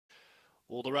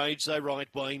All the rage, though, right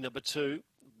way, number 2.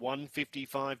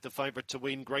 155, the favourite to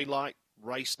win. Green light,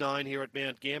 race 9 here at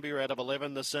Mt-Gambier out of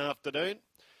 11 this afternoon.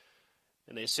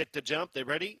 And they're set to jump. They're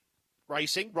ready.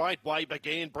 Racing, right way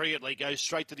began brilliantly, goes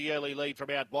straight to the early lead from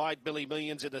out wide. Billy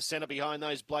Millions in the centre behind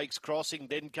those Blakes crossing.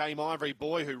 Then came Ivory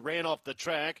Boy, who ran off the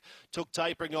track, took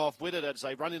tapering off with it as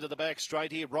they run into the back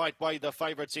straight here. Right way, the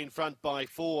favourites in front by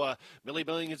 4. Billy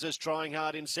Millions is trying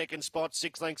hard in second spot,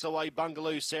 6 lengths away.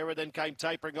 Bungaloo Sarah then came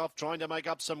tapering off, trying to make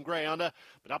up some ground,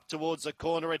 but up towards the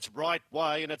corner, it's right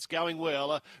way, and it's going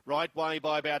well. Right way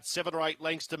by about 7 or 8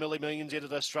 lengths to Billy Millions into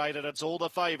the straight, and it's all the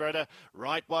favourite.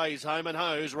 Right way's home and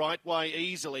hose, right way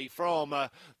easily from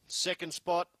second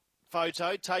spot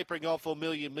photo, tapering off for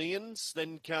Millions.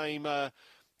 Then came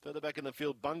further back in the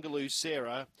field Bungaloo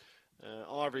Sarah,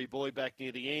 Ivory Boy back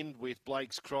near the end with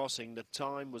Blake's crossing. The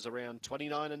time was around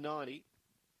 29.90.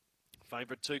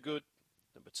 Favourite Too Good,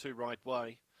 number 2 right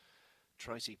way.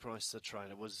 Tracy Price, the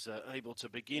trainer, was able to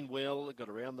begin well, got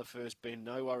around the first bend,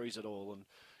 no worries at all, and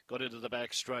got into the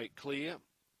back straight clear.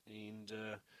 And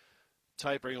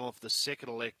tapering off the second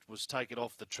elect was taken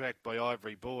off the track by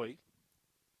Ivory Boy,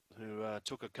 who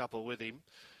took a couple with him.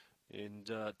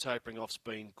 And tapering off's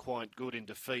been quite good in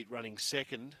defeat, running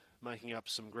second, making up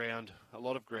some ground, a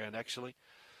lot of ground actually.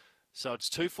 So it's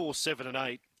 2, 4, 7 and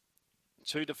 8.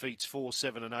 2 defeats, 4,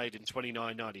 7 and 8 in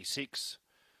 29.96.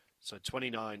 So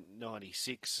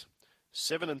 29.96.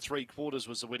 7 3/4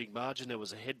 was the winning margin. There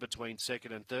was a head between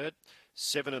second and third.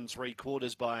 7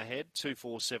 3/4 by a head. 2,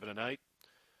 4, 7 and 8.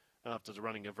 After the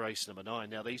running of race number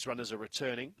 9. Now these runners are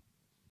returning.